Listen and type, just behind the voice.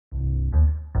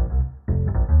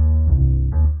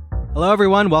Hello,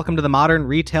 everyone. Welcome to the Modern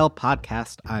Retail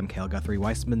Podcast. I'm Cale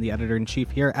Guthrie-Weissman, the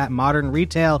editor-in-chief here at Modern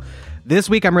Retail. This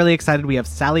week, I'm really excited. We have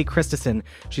Sali Christeson.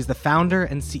 She's the founder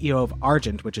and CEO of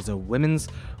Argent, which is a women's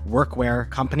workwear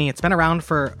company. It's been around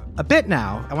for a bit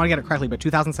now. I want to get it correctly, but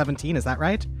 2017, is that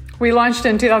right? We launched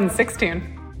in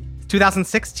 2016.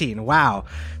 2016. Wow.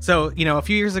 So, a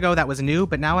few years ago that was new,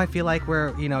 but now I feel like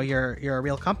you're a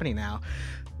real company now.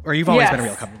 Or you've always been a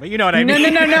real company, but you know what I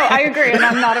mean. No. I agree, and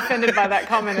I'm not offended by that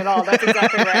comment at all. That's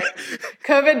exactly right.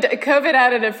 COVID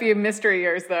added a few mystery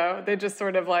years, though. They just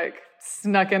sort of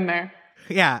snuck in there.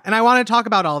 Yeah, and I want to talk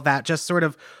about all that, just sort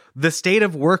of the state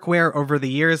of workwear over the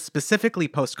years, specifically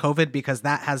post-COVID, because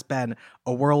that has been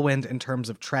a whirlwind in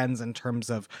terms of trends, in terms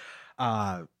of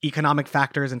economic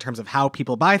factors, in terms of how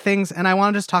people buy things. And I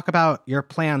want to just talk about your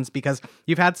plans because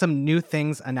you've had some new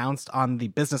things announced on the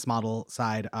business model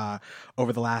side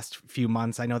over the last few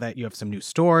months. I know that you have some new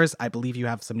stores. I believe you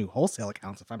have some new wholesale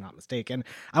accounts, if I'm not mistaken.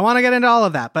 I want to get into all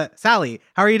of that. But Sali,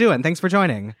 how are you doing? Thanks for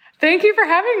joining. Thank you for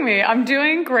having me. I'm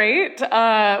doing great.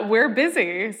 We're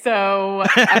busy, so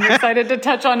I'm excited to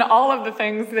touch on all of the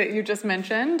things that you just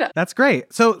mentioned. That's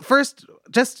great. So first,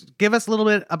 just give us a little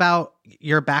bit about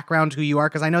your background, who you are,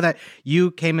 because I know that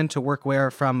you came into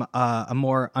workwear from a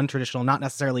more untraditional, not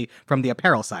necessarily from the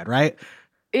apparel side, right?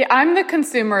 I'm the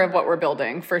consumer of what we're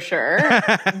building, for sure.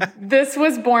 This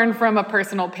was born from a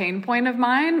personal pain point of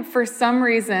mine. For some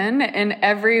reason, and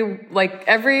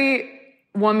every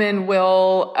woman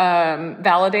will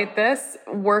validate this,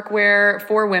 workwear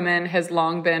for women has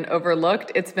long been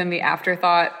overlooked. It's been the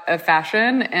afterthought of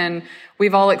fashion, and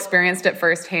we've all experienced it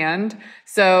firsthand.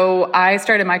 So I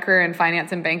started my career in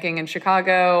finance and banking in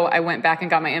Chicago. I went back and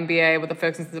got my MBA with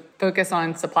a focus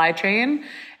on supply chain,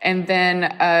 and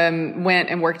then went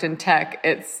and worked in tech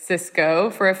at Cisco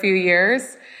for a few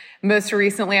years. Most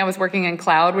recently, I was working in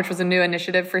cloud, which was a new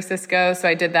initiative for Cisco. So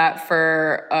I did that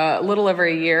for a little over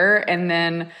a year, and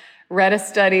then read a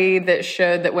study that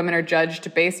showed that women are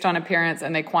judged based on appearance,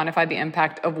 and they quantified the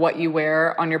impact of what you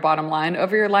wear on your bottom line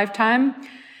over your lifetime.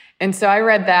 And so I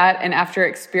read that, and after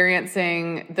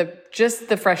experiencing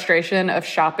the frustration of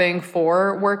shopping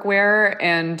for workwear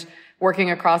and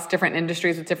working across different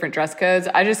industries with different dress codes,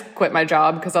 I just quit my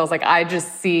job because I was like, I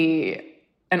just see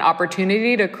an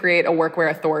opportunity to create a workwear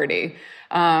authority,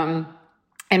 and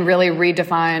really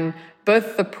redefine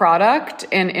both the product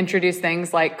and introduce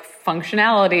things like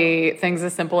functionality, things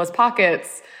as simple as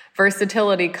pockets,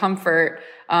 versatility, comfort,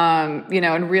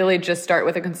 and really just start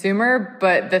with a consumer.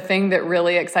 But the thing that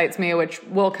really excites me, which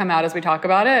will come out as we talk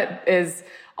about it, is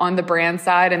on the brand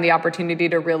side and the opportunity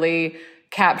to really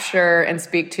capture and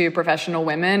speak to professional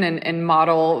women and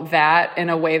model that in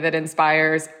a way that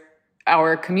inspires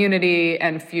our community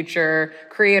and future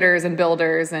creators and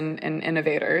builders and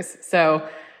innovators. So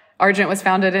Argent was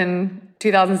founded in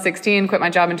 2016, quit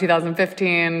my job in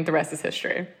 2015. The rest is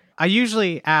history. I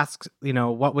usually ask,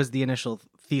 what was the initial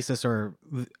thesis or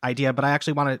idea, but I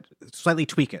actually want to slightly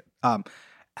tweak it.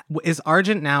 Is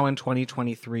Argent now in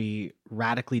 2023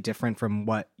 radically different from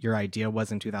what your idea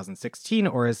was in 2016,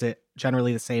 or is it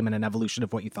generally the same and an evolution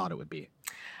of what you thought it would be?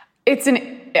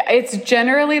 It's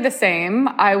generally the same.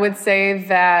 I would say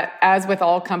that, as with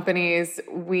all companies,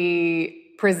 we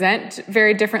present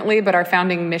very differently, but our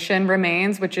founding mission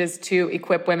remains, which is to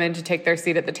equip women to take their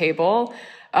seat at the table.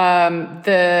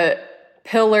 The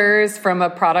pillars from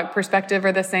a product perspective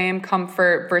are the same: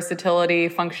 comfort, versatility,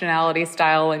 functionality,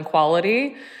 style, and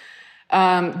quality.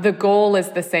 The goal is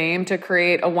the same: to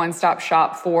create a one-stop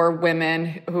shop for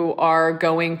women who are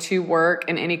going to work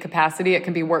in any capacity. It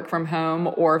can be work from home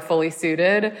or fully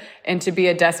suited, and to be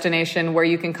a destination where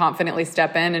you can confidently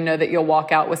step in and know that you'll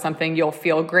walk out with something you'll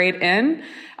feel great in,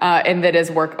 and that is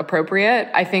work appropriate.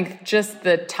 I think just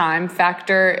the time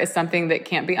factor is something that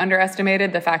can't be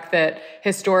underestimated. The fact that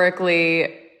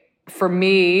historically, for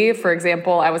me, for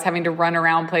example, I was having to run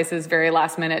around places very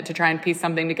last minute to try and piece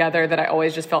something together that I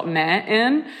always just felt meh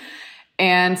in.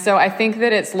 And so I think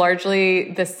that it's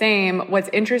largely the same. What's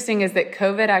interesting is that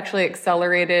COVID actually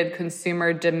accelerated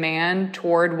consumer demand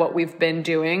toward what we've been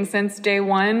doing since day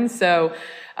one. So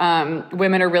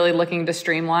women are really looking to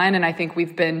streamline, and I think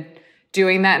we've been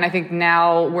doing that. And I think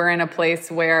now we're in a place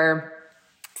where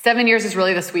 7 years is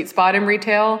really the sweet spot in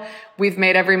retail. We've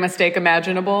made every mistake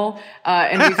imaginable,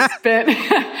 and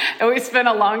we've spent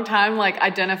a long time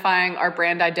identifying our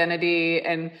brand identity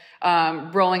and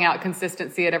rolling out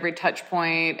consistency at every touch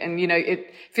point. And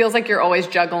it feels like you're always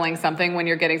juggling something when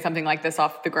you're getting something like this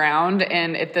off the ground.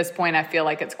 And at this point, I feel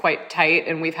like it's quite tight,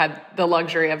 and we've had the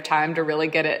luxury of time to really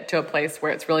get it to a place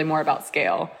where it's really more about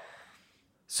scale.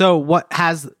 So what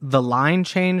has the line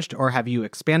changed, or have you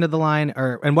expanded the line,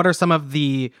 and what are some of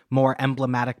the more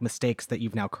emblematic mistakes that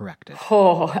you've now corrected?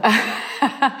 Oh,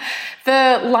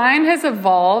 the line has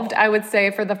evolved. I would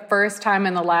say for the first time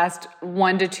in the last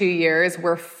 1 to 2 years,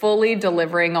 we're fully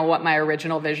delivering on what my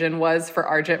original vision was for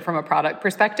Argent from a product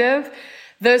perspective.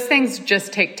 Those things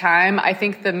just take time. I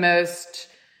think the most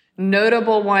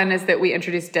notable one is that we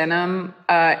introduced denim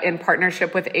in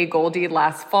partnership with A. Goldie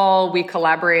last fall. We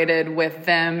collaborated with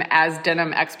them as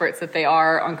denim experts that they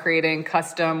are on creating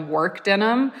custom work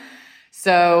denim.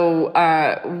 So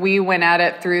we went at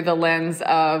it through the lens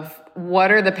of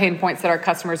what are the pain points that our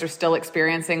customers are still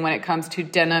experiencing when it comes to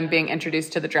denim being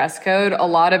introduced to the dress code. A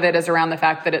lot of it is around the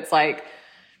fact that it's like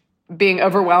being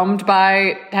overwhelmed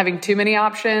by having too many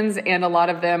options, and a lot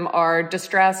of them are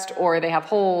distressed, or they have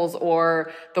holes,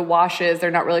 or the washes, they're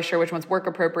not really sure which one's work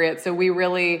appropriate. So we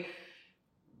really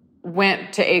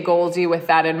went to A. Goldie with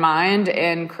that in mind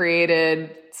and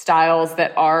created styles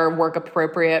that are work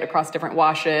appropriate across different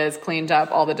washes, cleaned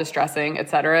up all the distressing, et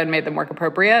cetera, and made them work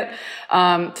appropriate.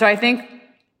 So I think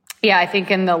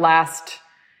in the last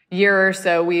year or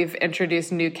so, we've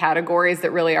introduced new categories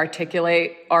that really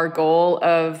articulate our goal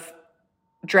of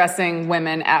dressing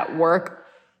women at work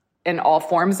in all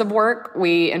forms of work.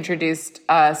 We introduced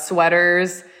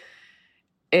sweaters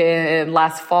in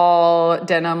last fall,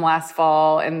 denim last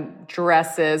fall, and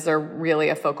dresses are really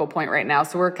a focal point right now.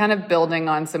 So we're kind of building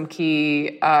on some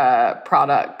key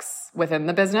products within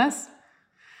the business.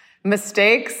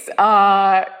 Mistakes,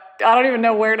 I don't even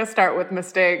know where to start with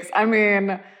mistakes. I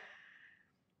mean,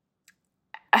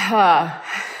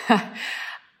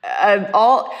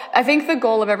 I think the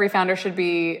goal of every founder should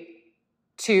be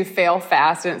to fail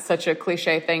fast, and it's such a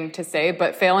cliche thing to say,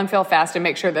 but fail and fail fast and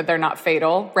make sure that they're not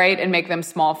fatal, right? And make them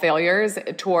small failures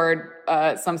toward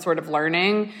some sort of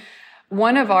learning.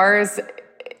 One of ours,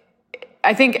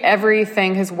 I think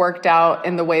everything has worked out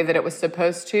in the way that it was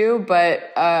supposed to,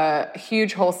 but a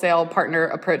huge wholesale partner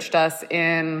approached us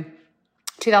in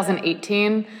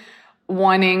 2018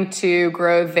 wanting to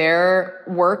grow their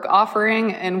work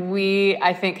offering. And we,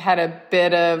 I think, had a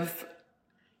bit of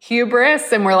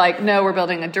hubris, and we're like, no, we're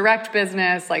building a direct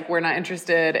business. Like, we're not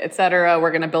interested, et cetera.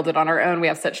 We're going to build it on our own. We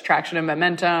have such traction and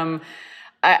momentum.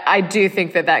 I do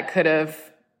think that could have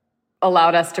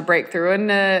allowed us to break through in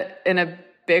a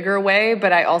bigger way.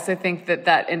 But I also think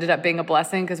that ended up being a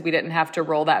blessing because we didn't have to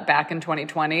roll that back in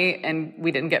 2020, and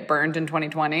we didn't get burned in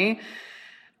 2020.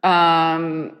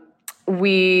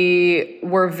 We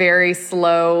were very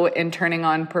slow in turning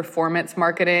on performance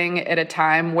marketing at a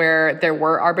time where there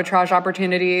were arbitrage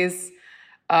opportunities.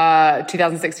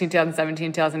 2016,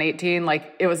 2017, 2018,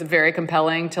 like, it was very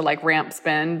compelling to like ramp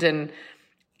spend. And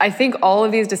I think all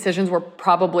of these decisions were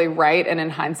probably right. And in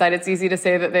hindsight, it's easy to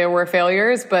say that they were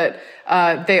failures, but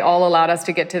they all allowed us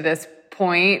to get to this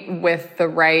point with the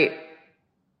right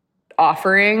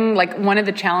offering. Like, one of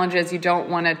the challenges, you don't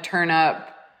want to turn up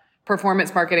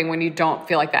performance marketing when you don't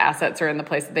feel like the assets are in the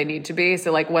place that they need to be.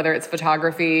 So like, whether it's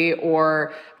photography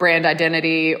or brand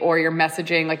identity or your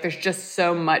messaging, like, there's just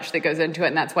so much that goes into it.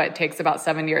 And that's why it takes about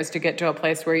 7 years to get to a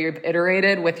place where you've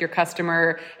iterated with your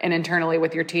customer and internally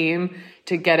with your team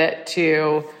to get it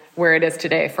to where it is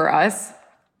today for us.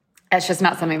 It's just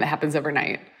not something that happens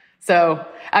overnight. So,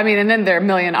 I mean, and then there are a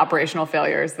million operational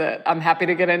failures that I'm happy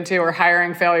to get into, or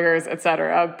hiring failures, et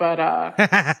cetera.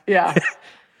 But yeah.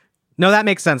 No, that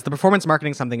makes sense. The performance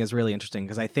marketing something is really interesting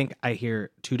because I think I hear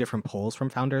two different polls from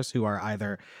founders who are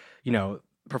either,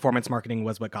 performance marketing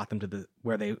was what got them to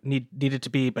where they needed to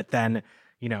be, but then,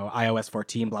 iOS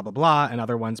 14, blah, blah, blah, and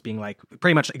other ones being like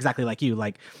pretty much exactly like you,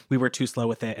 like, we were too slow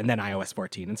with it, and then iOS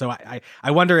 14. And so I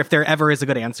wonder if there ever is a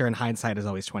good answer, and hindsight is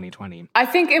always 2020. I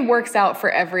think it works out for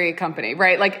every company,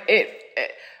 right? Like,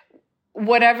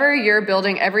 whatever you're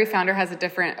building, every founder has a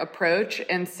different approach,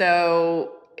 and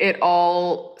so it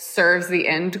all serves the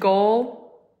end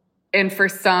goal. And for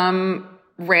some,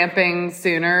 ramping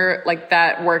sooner, like,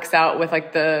 that works out with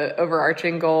like the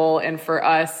overarching goal. And for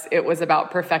us, it was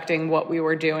about perfecting what we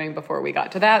were doing before we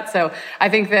got to that. So I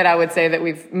think that I would say that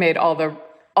we've made all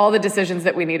the decisions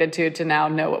that we needed to now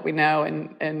know what we know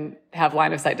and have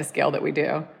line of sight to scale that we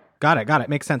do. Got it.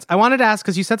 Makes sense. I wanted to ask,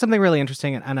 because you said something really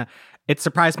interesting, and it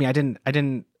surprised me. I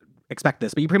didn't expect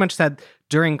this, but you pretty much said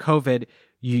during COVID,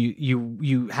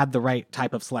 you had the right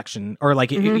type of selection, or like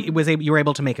you were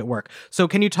able to make it work. So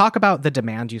can you talk about the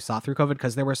demand you saw through COVID?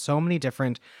 Because there were so many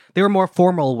they were more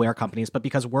formal wear companies, but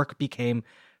because work became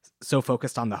so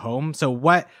focused on the home. So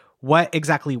what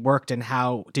exactly worked, and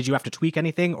how did you have to tweak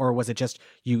anything, or was it just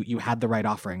you had the right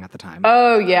offering at the time?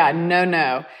 Oh yeah,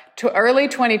 no. To early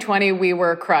 2020, we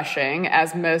were crushing,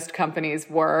 as most companies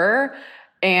were.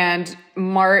 And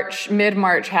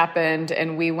mid-March happened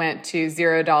and we went to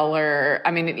 $0. I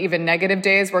mean, even negative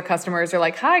days where customers are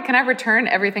like, hi, can I return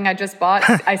everything I just bought?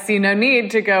 I see no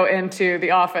need to go into the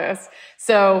office.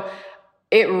 So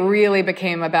it really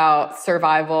became about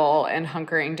survival and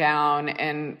hunkering down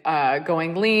and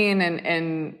going lean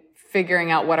and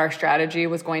figuring out what our strategy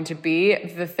was going to be.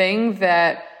 The thing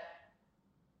that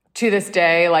to this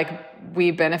day, like,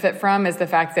 we benefit from is the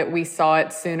fact that we saw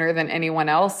it sooner than anyone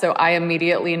else. So I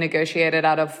immediately negotiated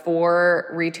out of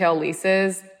 4 retail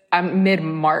leases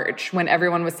mid-March when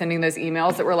everyone was sending those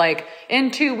emails that were like,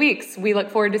 in 2 weeks, we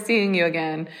look forward to seeing you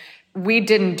again. We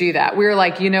didn't do that. We were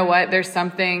like, you know what? There's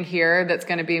something here that's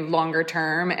going to be longer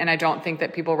term. And I don't think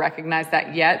that people recognize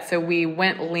that yet. So we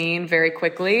went lean very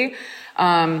quickly.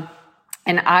 And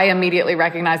I immediately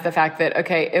recognized the fact that,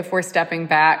 okay, if we're stepping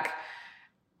back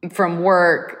from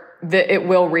work, that it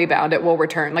will rebound, it will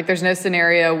return. Like, there's no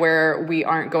scenario where we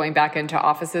aren't going back into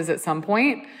offices at some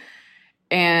point.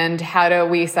 And how do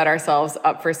we set ourselves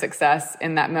up for success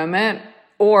in that moment?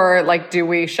 Or, like, do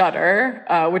we shutter,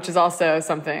 which is also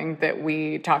something that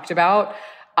we talked about.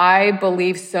 I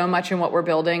believe so much in what we're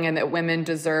building and that women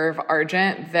deserve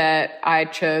Argent that I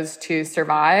chose to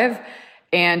survive.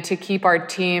 And to keep our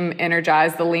team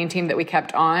energized, the lean team that we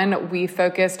kept on, we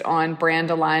focused on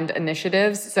brand-aligned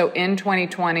initiatives. So in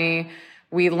 2020,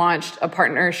 we launched a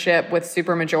partnership with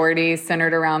Supermajority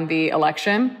centered around the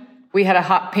election. We had a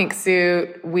hot pink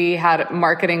suit. We had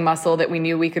marketing muscle that we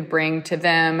knew we could bring to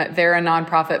them. They're a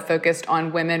nonprofit focused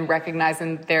on women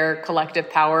recognizing their collective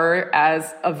power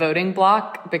as a voting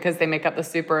bloc because they make up the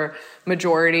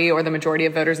supermajority or the majority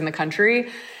of voters in the country.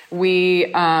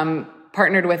 We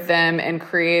partnered with them and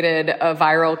created a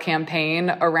viral campaign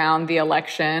around the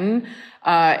election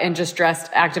and just dressed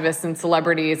activists and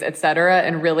celebrities, et cetera,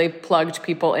 and really plugged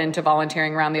people into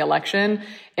volunteering around the election.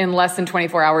 In less than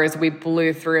 24 hours, we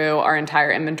blew through our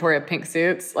entire inventory of pink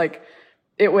suits. Like,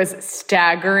 it was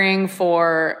staggering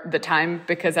for the time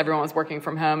because everyone was working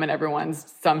from home and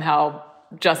everyone's somehow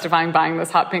justifying buying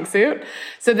this hot pink suit.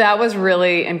 So that was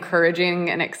really encouraging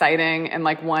and exciting and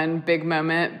like one big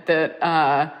moment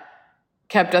that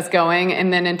kept us going.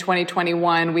 And then in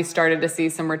 2021, we started to see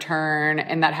some return,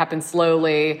 and that happened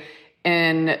slowly.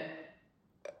 And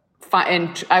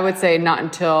I would say not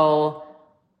until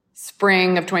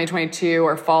spring of 2022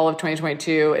 or fall of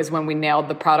 2022 is when we nailed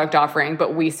the product offering,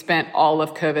 but we spent all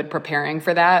of COVID preparing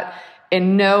for that.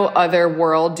 In no other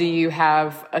world do you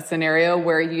have a scenario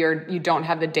where you don't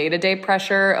have the day-to-day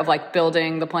pressure of like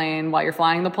building the plane while you're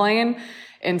flying the plane.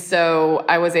 And so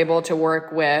I was able to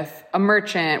work with a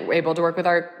merchant, able to work with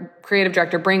our creative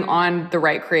director, bring on the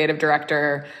right creative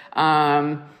director,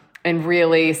 and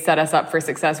really set us up for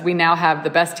success. We now have the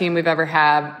best team we've ever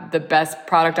had, the best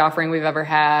product offering we've ever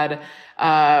had.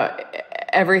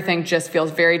 Everything just feels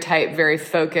very tight, very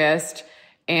focused,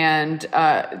 and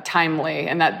timely.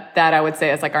 And that I would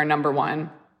say is like our number one.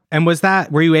 And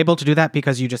were you able to do that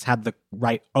because you just had the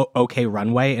right okay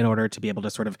runway in order to be able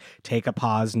to sort of take a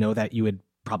pause, know that you would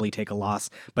probably take a loss,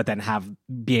 but then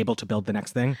be able to build the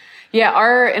next thing? Yeah,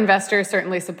 our investors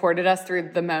certainly supported us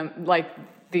through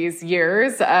these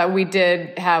years. We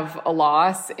did have a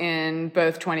loss in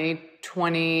both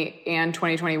 2020 and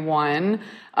 2021,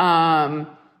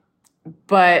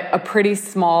 but a pretty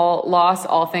small loss,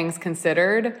 all things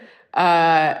considered.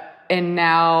 And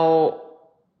now,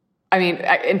 I mean,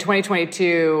 in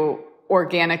 2022,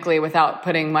 organically, without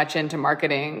putting much into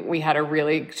marketing, we had a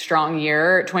really strong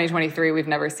year. 2023, we've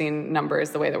never seen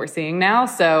numbers the way that we're seeing now.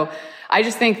 So I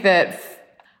just think that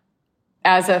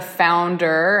as a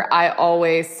founder, I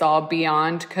always saw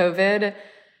beyond COVID.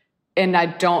 And I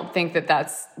don't think that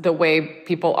that's the way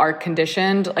people are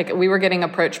conditioned. Like, we were getting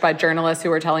approached by journalists who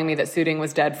were telling me that suiting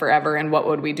was dead forever and what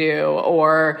would we do?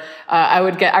 Or I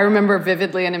remember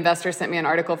vividly an investor sent me an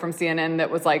article from CNN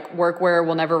that was like, workwear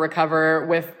will never recover,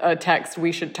 with a text,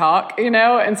 we should talk, you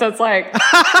know? And so it's like,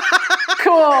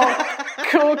 cool.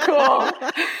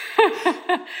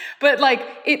 But like,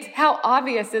 how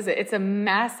obvious is it? It's a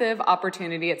massive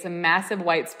opportunity. It's a massive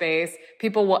white space.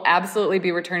 People will absolutely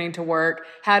be returning to work.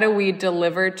 How do we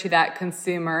deliver to that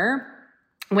consumer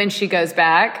when she goes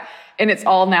back? And it's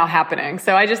all now happening.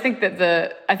 So I just think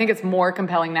that I think it's more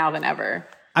compelling now than ever.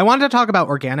 I wanted to talk about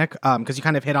organic because you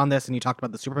kind of hit on this and you talked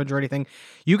about the supermajority thing.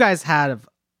 You guys have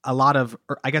a lot of,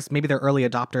 I guess maybe they're early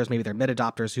adopters, maybe they're mid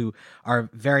adopters who are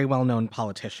very well-known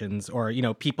politicians or, you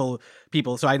know, people.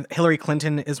 So Hilary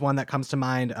Clinton is one that comes to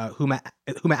mind, Huma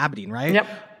Abedin, right? Yep.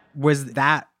 Was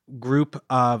that group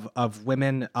of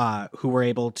women who were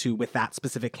able to, with that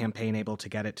specific campaign, able to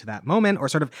get it to that moment? Or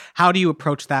sort of how do you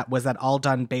approach that? Was that all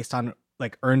done based on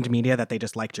like earned media that they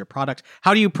just liked your product?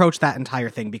 How do you approach that entire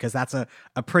thing? Because that's a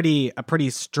pretty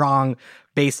strong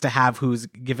base to have who's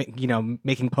giving,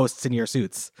 making posts in your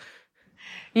suits.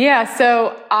 Yeah.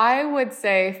 So I would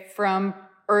say from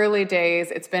early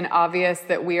days, it's been obvious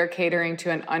that we are catering to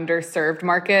an underserved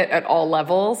market at all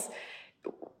levels.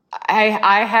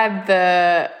 I had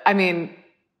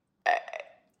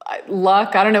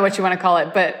luck, I don't know what you want to call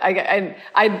it, but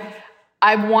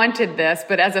I wanted this,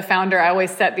 but as a founder, I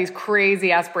always set these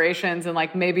crazy aspirations and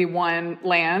like maybe one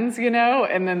lands,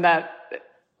 and then that,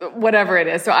 whatever it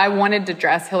is. So I wanted to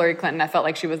dress Hilary Clinton. I felt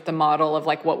like she was the model of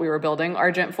like what we were building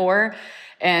Argent for.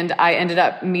 And I ended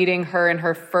up meeting her in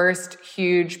her first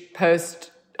huge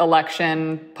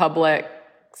post-election public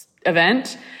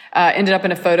event. Ended up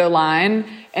in a photo line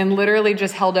and literally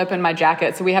just held open my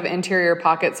jacket. So we have interior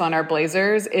pockets on our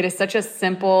blazers. It is such a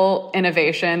simple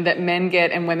innovation that men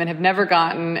get and women have never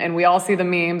gotten. And we all see the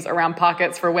memes around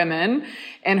pockets for women.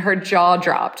 And her jaw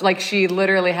dropped. Like she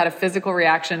literally had a physical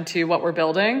reaction to what we're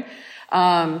building.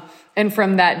 And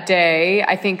from that day,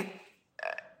 I think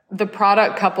the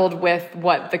product coupled with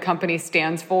what the company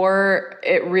stands for,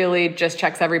 it really just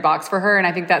checks every box for her. And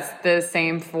I think that's the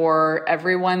same for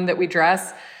everyone that we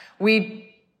dress. We've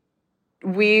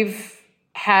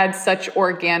had such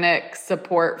organic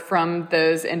support from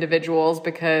those individuals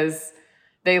because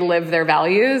they live their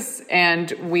values, and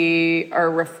we are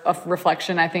a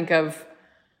reflection, I think, of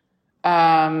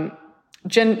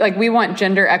we want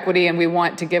gender equity, and we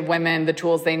want to give women the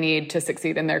tools they need to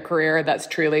succeed in their career. That's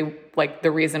truly like the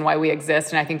reason why we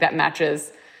exist, and I think that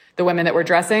matches the women that we're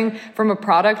dressing. From a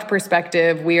product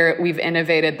perspective, we've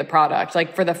innovated the product.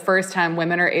 Like for the first time,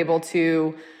 women are able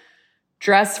to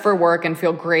dress for work and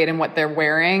feel great in what they're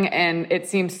wearing. And it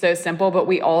seems so simple, but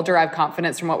we all derive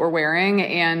confidence from what we're wearing.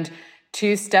 And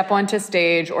to step onto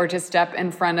stage or to step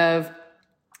in front of,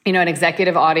 an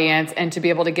executive audience and to be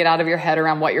able to get out of your head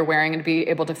around what you're wearing and be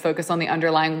able to focus on the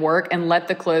underlying work and let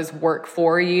the clothes work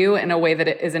for you in a way that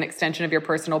it is an extension of your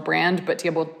personal brand, but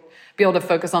to be able to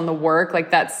focus on the work, like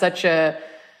that's such a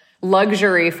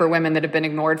luxury for women that have been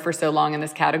ignored for so long in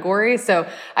this category. So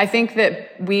I think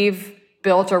that we've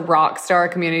built a rock star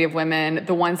community of women.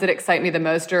 The ones that excite me the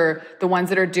most are the ones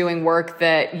that are doing work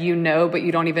that but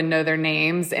you don't even know their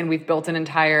names. And we've built an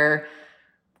entire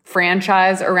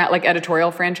franchise around, like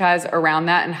editorial franchise around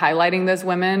that and highlighting those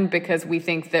women because we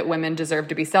think that women deserve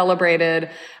to be celebrated.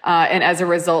 And as a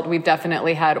result, we've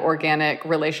definitely had organic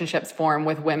relationships form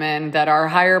with women that are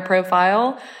higher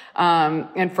profile.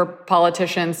 And for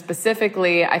politicians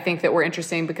specifically, I think that we're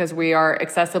interesting because we are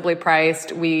accessibly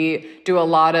priced. We do a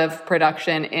lot of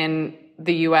production in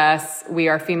the US. We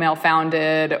are female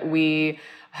founded. We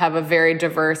have a very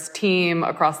diverse team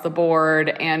across the board,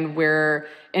 and we're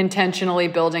intentionally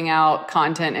building out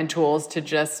content and tools to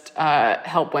just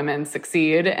help women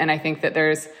succeed. And I think that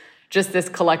there's just this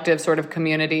collective sort of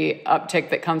community uptick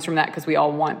that comes from that because we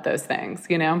all want those things,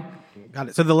 Got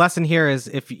it. So the lesson here is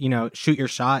if, shoot your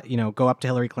shot, go up to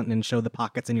Hillary Clinton and show the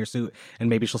pockets in your suit, and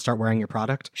maybe she'll start wearing your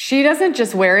product. She doesn't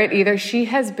just wear it either. She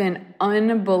has been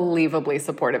unbelievably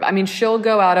supportive. I mean, she'll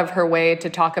go out of her way to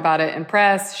talk about it in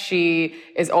press. She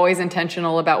is always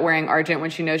intentional about wearing Argent when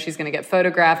she knows she's going to get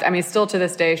photographed. I mean, still to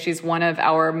this day, she's one of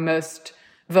our most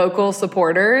vocal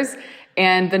supporters.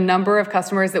 And the number of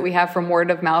customers that we have from word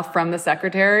of mouth from the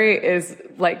secretary is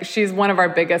like, she's one of our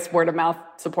biggest word of mouth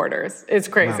supporters. It's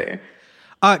crazy.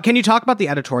 Wow. Can you talk about the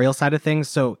editorial side of things?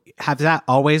 So has that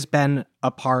always been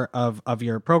a part of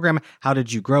your program? How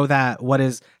did you grow that?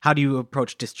 How do you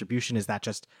approach distribution? Is that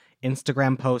just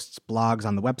Instagram posts, blogs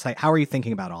on the website? How are you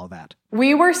thinking about all that?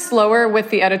 We were slower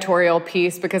with the editorial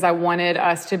piece because I wanted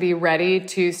us to be ready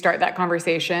to start that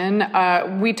conversation.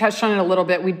 We touched on it a little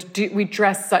bit. We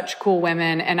dress such cool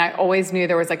women, and I always knew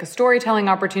there was like a storytelling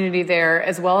opportunity there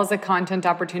as well as a content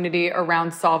opportunity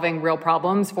around solving real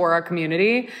problems for our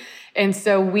community. And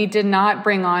so we did not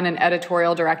bring on an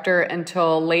editorial director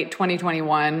until late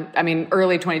 2021. I mean,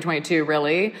 early 2022,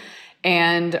 really.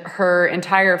 And her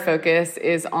entire focus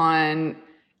is on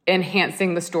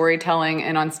enhancing the storytelling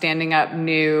and on standing up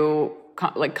new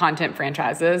content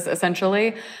franchises,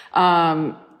 essentially.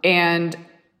 And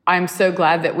I'm so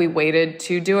glad that we waited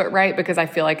to do it right because I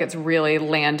feel like it's really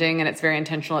landing and it's very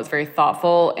intentional. It's very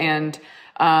thoughtful. And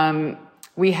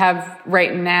we have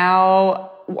right now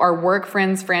our Work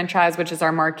Friends franchise, which is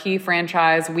our marquee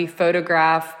franchise. We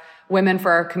photograph women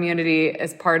for our community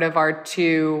as part of our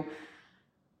 2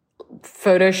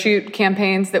 photo shoot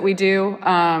campaigns that we do.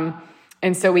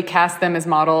 And so we cast them as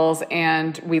models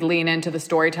and we lean into the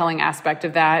storytelling aspect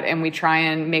of that. And we try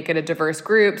and make it a diverse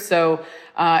group. So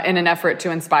in an effort to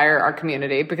inspire our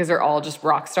community, because they're all just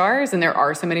rock stars and there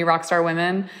are so many rock star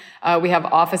women. We have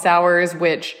office hours,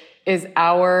 which is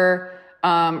our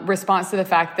response to the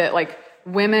fact that like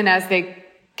women, as they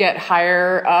get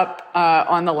higher up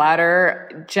on the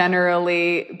ladder,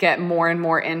 generally get more and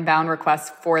more inbound requests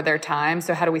for their time.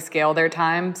 So how do we scale their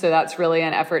time? So that's really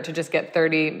an effort to just get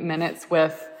 30 minutes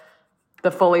with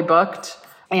the fully booked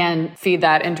and feed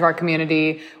that into our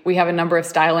community. We have a number of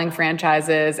styling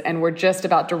franchises, and we're just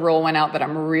about to roll one out that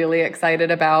I'm really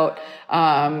excited about.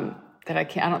 That I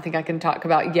don't think I can talk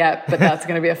about yet, but that's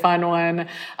going to be a fun one.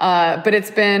 But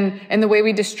it's been, and the way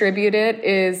we distribute it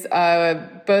is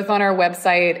both on our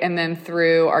website and then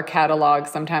through our catalog.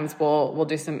 Sometimes we'll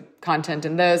do some content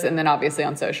in those, and then obviously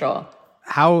on social.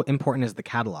 How important is the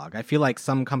catalog? I feel like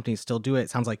some companies still do it. It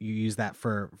sounds like you use that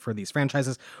for these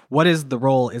franchises. What is the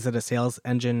role? Is it a sales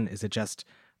engine? Is it just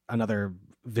another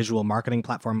visual marketing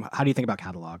platform? How do you think about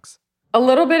catalogs? A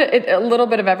little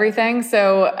bit of everything.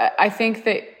 So I think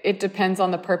that it depends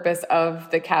on the purpose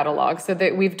of the catalog. So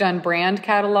that we've done brand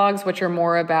catalogs, which are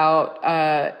more about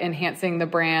enhancing the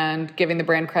brand, giving the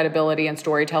brand credibility and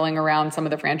storytelling around some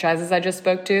of the franchises I just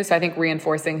spoke to. So I think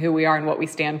reinforcing who we are and what we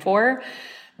stand for.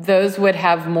 Those would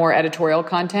have more editorial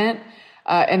content.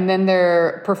 And then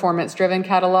there are performance-driven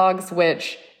catalogs,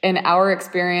 which in our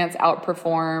experience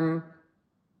outperform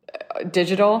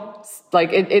digital.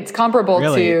 Like it's comparable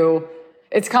to...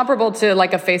 It's comparable to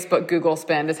like a Facebook Google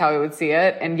spend is how I would see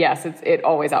it. And yes, it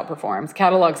always outperforms.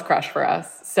 Catalogs crush for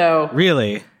us. So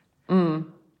really?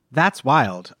 That's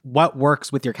wild. What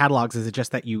works with your catalogs? Is it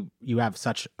just that you have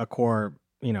such a core,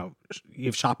 you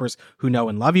have shoppers who know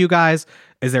and love you guys?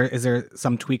 Is there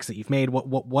some tweaks that you've made?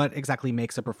 What exactly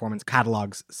makes a performance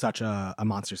catalogs such a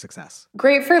monster success?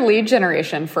 Great for lead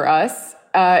generation for us.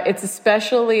 It's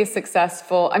especially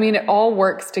successful. I mean, it all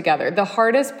works together. The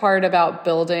hardest part about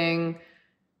building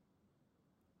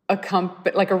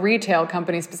like a retail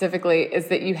company specifically is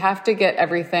that you have to get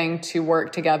everything to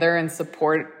work together and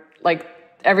support, like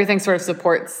everything sort of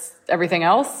supports everything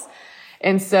else.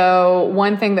 And so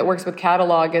one thing that works with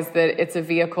catalog is that it's a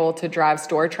vehicle to drive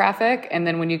store traffic. And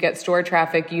then when you get store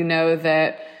traffic, you know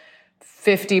that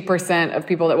 50% of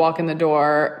people that walk in the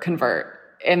door convert,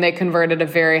 and they convert at a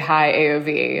very high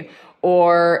AOV.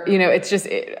 Or, it's just...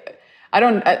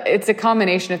 it's a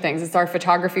combination of things. It's our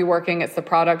photography working. It's the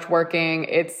product working.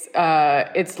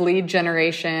 It's lead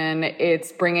generation.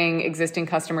 It's bringing existing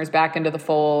customers back into the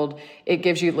fold. It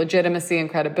gives you legitimacy and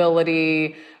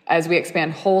credibility. As we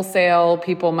expand wholesale,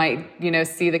 people might,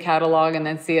 see the catalog and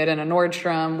then see it in a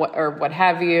Nordstrom or what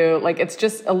have you. Like, it's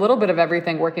just a little bit of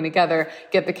everything working together.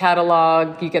 Get the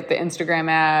catalog, you get the Instagram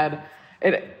ad.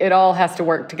 It all has to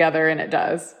work together, and it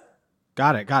does.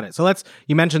 Got it. So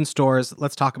you mentioned stores.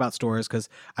 Let's talk about stores, because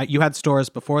you had stores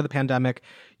before the pandemic.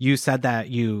 You said that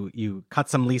you cut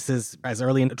some leases as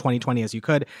early in 2020 as you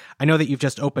could. I know that you've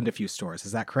just opened a few stores.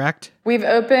 Is that correct? We've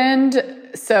opened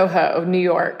Soho, New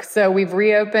York. So we've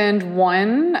reopened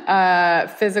one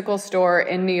physical store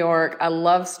in New York. I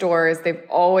love stores. They've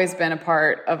always been a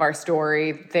part of our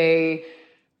story. They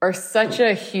are such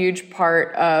a huge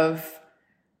part of,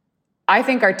 I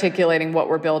think, articulating what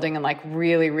we're building and like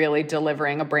really, really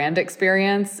delivering a brand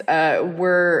experience.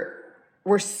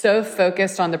 We're so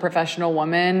focused on the professional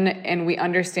woman, and we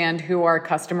understand who our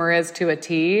customer is to a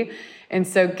T. And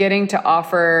so getting to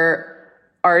offer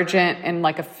Argent in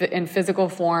in physical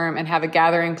form and have a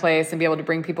gathering place and be able to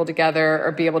bring people together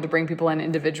or be able to bring people in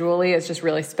individually is just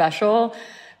really special.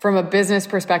 From a business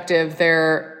perspective,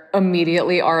 they're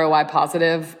immediately ROI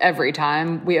positive every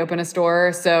time we open a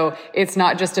store. So it's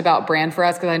not just about brand for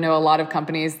us, because I know a lot of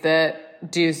companies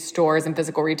that do stores and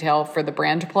physical retail for the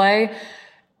brand play.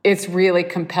 It's really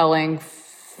compelling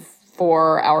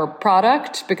for our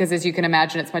product, because as you can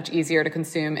imagine, it's much easier to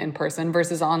consume in person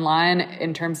versus online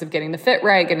in terms of getting the fit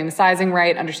right, getting the sizing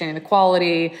right, understanding the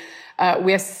quality.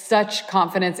 We have such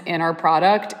confidence in our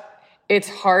product. It's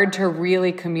hard to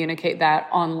really communicate that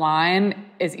online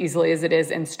as easily as it is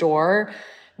in store.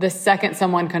 The second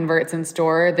someone converts in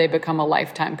store, they become a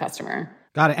lifetime customer.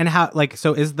 Got it. And how,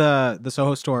 so is the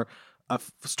Soho store a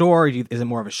store? Is it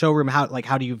more of a showroom? How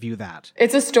do you view that?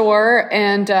 It's a store,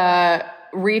 and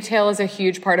retail is a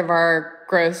huge part of our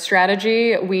growth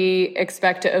strategy. We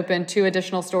expect to open 2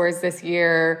 additional stores this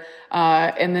year.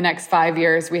 In the next 5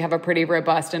 years, we have a pretty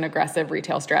robust and aggressive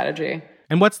retail strategy.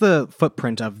 And what's the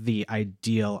footprint of the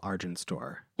ideal Argent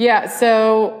store? Yeah,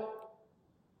 so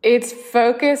it's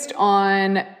focused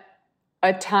on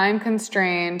a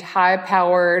time-constrained,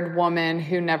 high-powered woman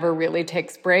who never really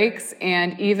takes breaks.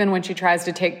 And even when she tries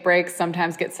to take breaks,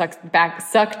 sometimes gets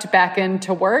sucked back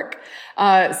into work.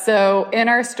 So in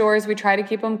our stores, we try to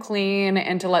keep them clean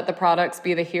and to let the products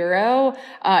be the hero,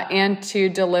 and to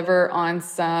deliver on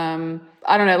some,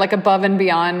 I don't know, like above and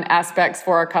beyond aspects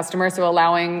for our customers. So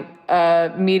allowing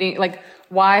meeting, like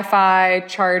Wi-Fi,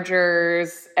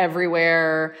 chargers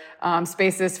everywhere,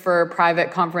 spaces for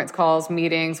private conference calls,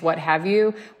 meetings, what have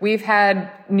you. We've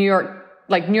had New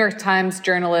York Times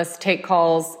journalists take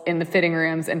calls in the fitting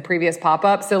rooms in previous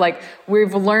pop-ups. So like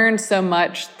we've learned so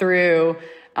much through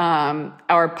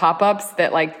our pop-ups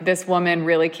that like this woman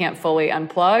really can't fully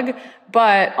unplug.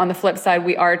 But on the flip side,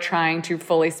 we are trying to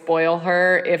fully spoil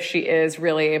her if she is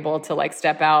really able to like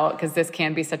step out, because this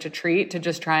can be such a treat to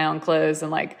just try on clothes and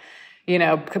like, you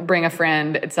know, bring a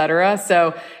friend, et cetera.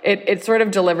 So it sort of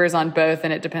delivers on both,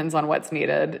 and it depends on what's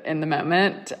needed in the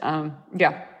moment.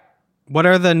 Yeah. What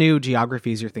are the new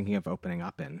geographies you're thinking of opening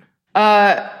up in?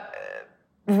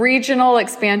 Regional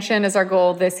expansion is our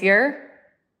goal this year.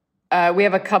 We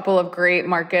have a couple of great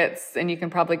markets, and you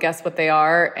can probably guess what they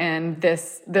are in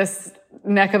this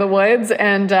neck of the woods.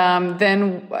 And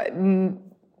then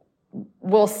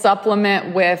we'll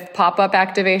supplement with pop-up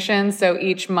activations. So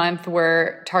each month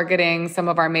we're targeting some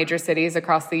of our major cities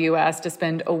across the U.S. to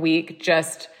spend a week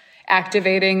just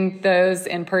activating those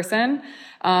in person.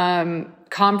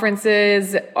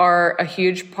 Conferences are a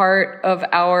huge part of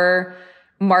our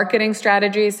marketing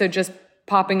strategy. So just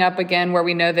popping up again where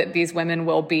we know that these women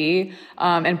will be,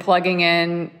 and plugging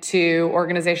in to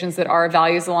organizations that are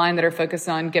values aligned, that are focused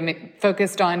on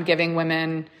giving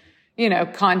women, you know,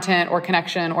 content or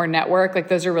connection or network. Like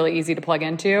those are really easy to plug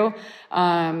into.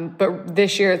 But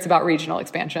this year it's about regional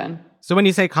expansion. So when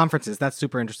you say conferences, that's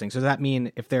super interesting. So does that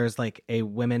mean if there's like a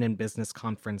women in business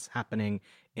conference happening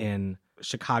in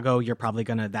Chicago, you're probably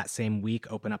going to that same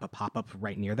week open up a pop-up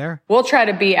right near there? We'll try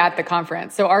to be at the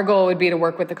conference. So our goal would be to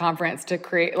work with the conference to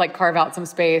carve out some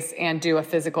space and do a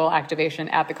physical activation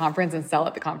at the conference and sell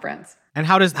at the conference. And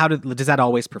how does that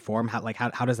always perform?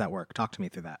 How does that work? Talk to me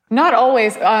through that. Not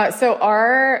always.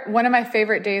 So one of my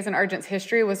favorite days in Argent's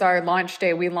history was our launch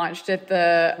day. We launched at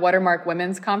the Watermark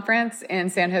Women's Conference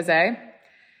in San Jose.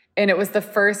 And it was the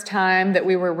first time that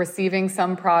we were receiving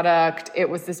some product. It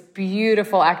was this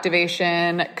beautiful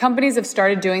activation. Companies have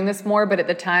started doing this more, but at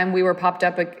the time we were popped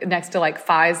up next to like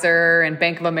Pfizer and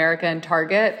Bank of America and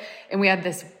Target. And we had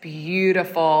this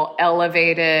beautiful,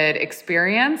 elevated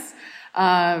experience.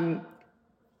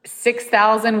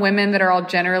 6,000 women that are all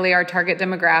generally our target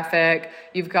demographic.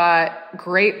 You've got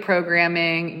great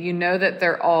programming. You know that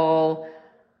they're all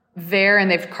there and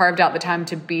they've carved out the time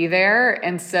to be there.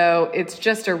 And so it's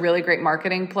just a really great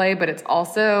marketing play, but it's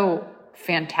also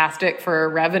fantastic for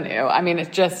revenue. I mean,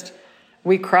 it's just,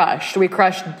 we crushed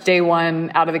day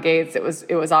one out of the gates. It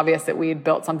was obvious that we'd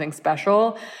built something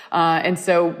special. And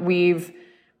so we've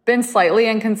been slightly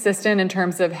inconsistent in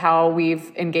terms of how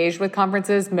we've engaged with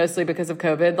conferences, mostly because of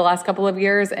COVID the last couple of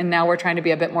years. And now we're trying to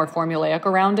be a bit more formulaic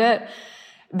around it.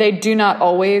 They do not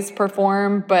always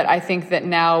perform, but I think that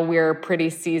now we're pretty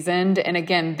seasoned. And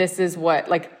again, this is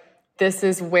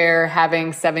where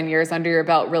having 7 years under your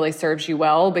belt really serves you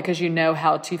well, because you know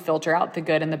how to filter out the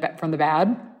good and from the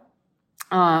bad.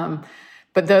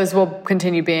 But those will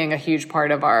continue being a huge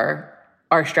part of our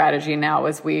strategy now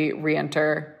as we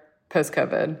re-enter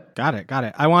post-COVID. Got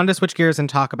it. I wanted to switch gears and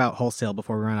talk about wholesale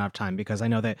before we run out of time, because I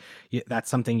know that that's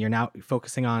something you're now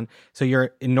focusing on. So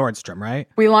you're in Nordstrom, right?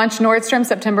 We launched Nordstrom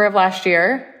September of last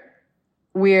year.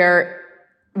 We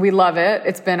love it.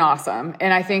 It's been awesome.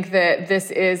 And I think that this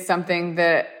is something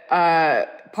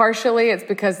that partially it's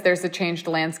because there's a changed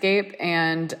landscape,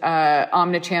 and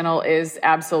omnichannel is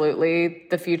absolutely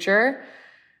the future.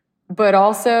 But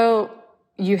also,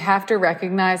 you have to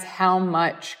recognize how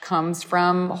much comes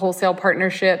from wholesale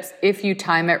partnerships if you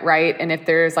time it right, and if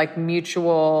there's like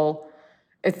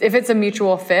if it's a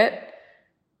mutual fit,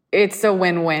 it's a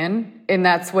win-win. And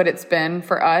that's what it's been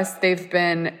for us. They've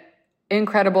been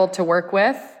incredible to work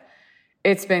with.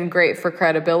 It's been great for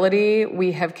credibility.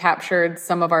 We have captured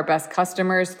some of our best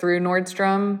customers through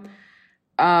Nordstrom.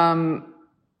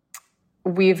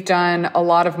 We've done a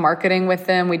lot of marketing with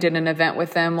them. We did an event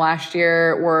with them last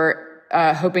year. We're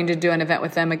hoping to do an event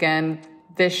with them again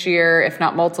this year, if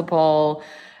not multiple.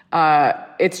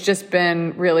 It's just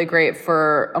been really great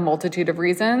for a multitude of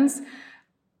reasons.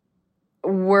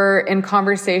 We're in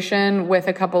conversation with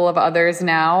a couple of others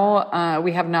now.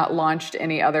 We have not launched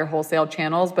any other wholesale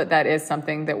channels, but that is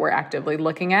something that we're actively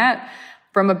looking at.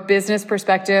 From a business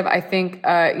perspective, I think,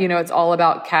 it's all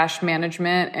about cash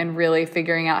management and really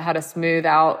figuring out how to smooth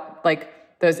out like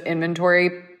those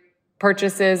inventory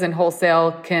purchases, and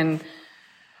wholesale can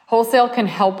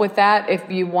help with that if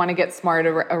you want to get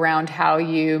smarter around how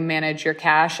you manage your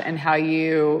cash and how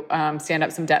you stand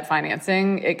up some debt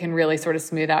financing. It can really sort of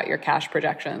smooth out your cash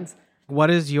projections. What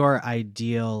is your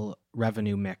ideal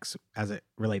revenue mix as it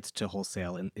relates to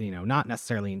wholesale? And, not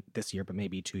necessarily this year, but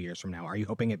maybe 2 years from now. Are you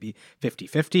hoping it be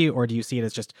 50-50, or do you see it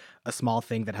as just a small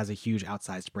thing that has a huge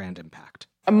outsized brand impact?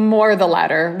 More the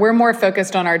latter. We're more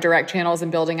focused on our direct channels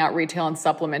and building out retail and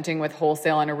supplementing with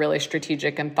wholesale in a really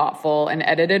strategic and thoughtful and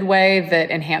edited way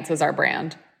that enhances our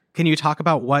brand. Can you talk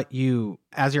about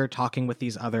as you're talking with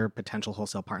these other potential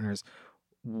wholesale partners,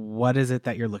 what is it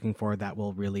that you're looking for that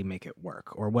will really make it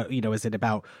work? Or what, is it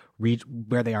about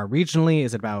where they are regionally?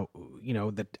 Is it about,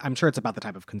 I'm sure it's about the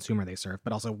type of consumer they serve,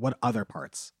 but also what other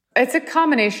parts? It's a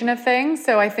combination of things.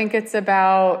 So I think it's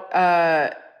about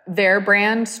their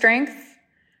brand strength.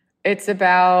 It's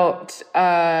about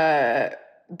the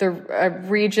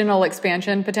regional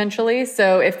expansion potentially.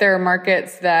 So if there are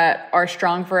markets that are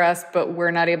strong for us, but we're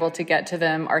not able to get to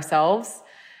them ourselves,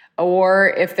 or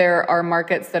if there are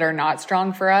markets that are not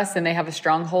strong for us and they have a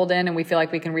stronghold in and we feel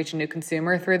like we can reach a new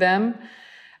consumer through them.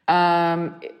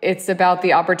 It's about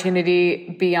the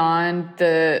opportunity beyond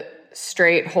the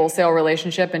straight wholesale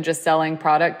relationship and just selling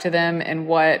product to them, and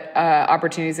what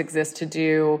opportunities exist to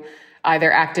do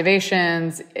either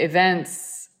activations,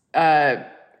 events,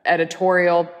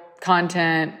 editorial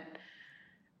content.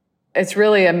 It's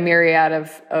really a myriad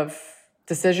of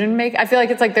decision making. I feel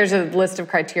like it's like there's a list of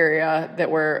criteria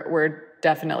that we're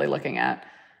definitely looking at.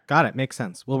 Got it. Makes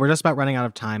sense. Well, we're just about running out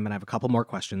of time, and I have a couple more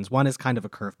questions. One is kind of a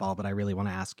curveball, but I really want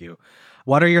to ask you,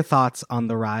 what are your thoughts on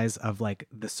the rise of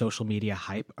the social media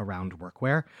hype around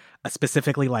workwear?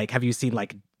 Specifically, have you seen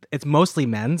it's mostly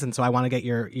men's, and so I want to get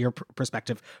your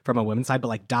perspective from a women's side,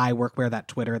 but dye workwear, that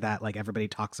Twitter that everybody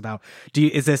talks about. Do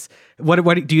you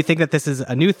think that this is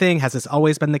a new thing? Has this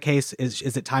always been the case?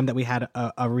 Is it time that we had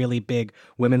a really big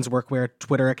women's workwear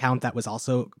Twitter account that was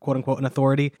also quote unquote an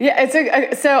authority?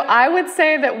 Yeah, so I would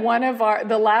say that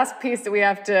the last piece that we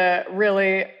have to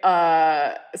really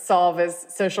solve is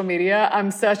social media. I'm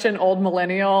such an old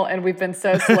millennial, and we've been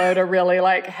so slow to really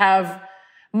have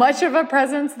much of a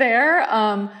presence there.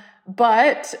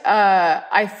 But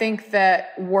I think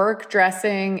that work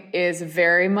dressing is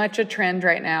very much a trend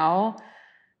right now.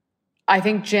 I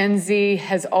think Gen Z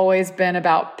has always been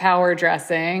about power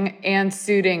dressing, and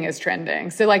suiting is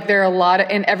trending. So there are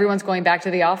and everyone's going back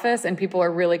to the office, and people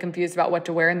are really confused about what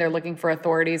to wear, and they're looking for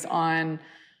authorities on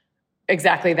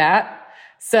exactly that.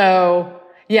 So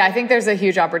yeah, I think there's a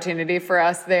huge opportunity for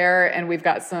us there, and we've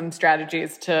got some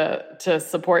strategies to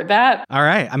support that. All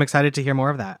right. I'm excited to hear more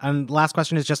of that. And the last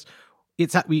question is just,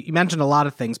 you mentioned a lot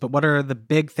of things, but what are the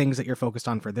big things that you're focused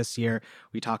on for this year?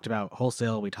 We talked about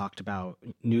wholesale. We talked about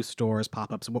new stores,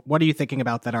 pop-ups. What are you thinking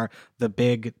about that are the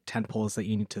big tentpoles that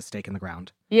you need to stake in the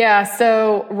ground? Yeah.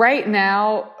 So right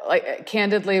now,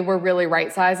 candidly, we're really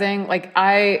right sizing.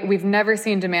 We've never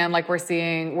seen demand like we're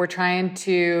seeing. We're trying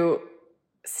to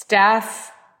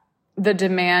staff the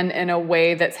demand in a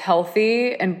way that's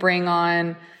healthy and bring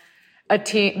on the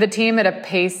team at a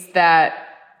pace that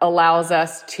allows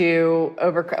us to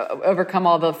overcome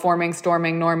all the forming,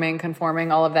 storming, norming,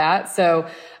 conforming, all of that. So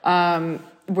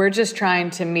we're just trying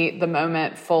to meet the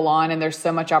moment full on, and there's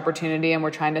so much opportunity, and we're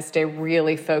trying to stay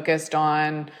really focused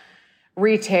on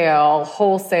retail,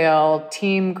 wholesale,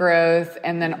 team growth,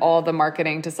 and then all the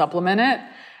marketing to supplement it.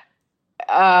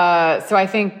 So I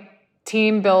think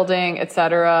team building, et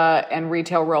cetera, and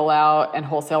retail rollout and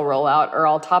wholesale rollout are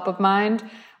all top of mind.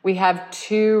 We have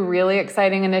 2 really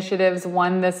exciting initiatives.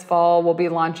 One this fall, we'll be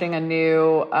launching a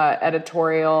new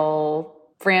editorial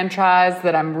franchise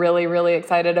that I'm really, really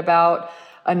excited about.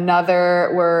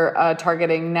 Another we're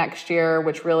targeting next year,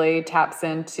 which really taps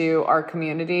into our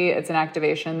community. It's an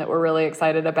activation that we're really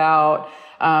excited about.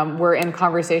 We're in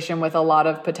conversation with a lot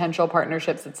of potential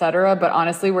partnerships, et cetera. But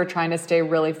honestly, we're trying to stay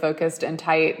really focused and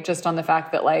tight just on the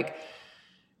fact that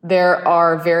there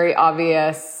are very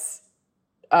obvious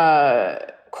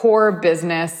core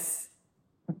business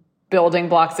building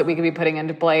blocks that we could be putting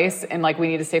into place, and we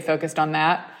need to stay focused on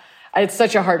that. It's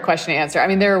such a hard question to answer. I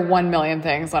mean, there are 1 million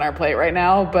things on our plate right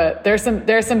now, but there's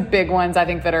some big ones I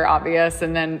think that are obvious,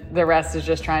 and then the rest is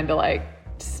just trying to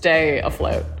stay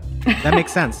afloat. That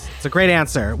makes sense. It's a great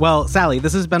answer. Well, Sally,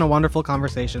 this has been a wonderful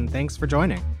conversation. Thanks for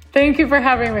joining. Thank you for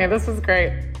having me. This was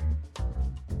great.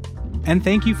 And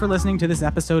thank you for listening to this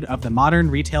episode of the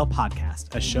Modern Retail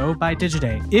Podcast, a show by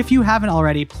Digiday. If you haven't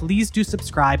already, please do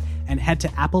subscribe and head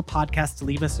to Apple Podcasts to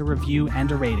leave us a review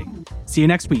and a rating. See you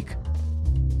next week.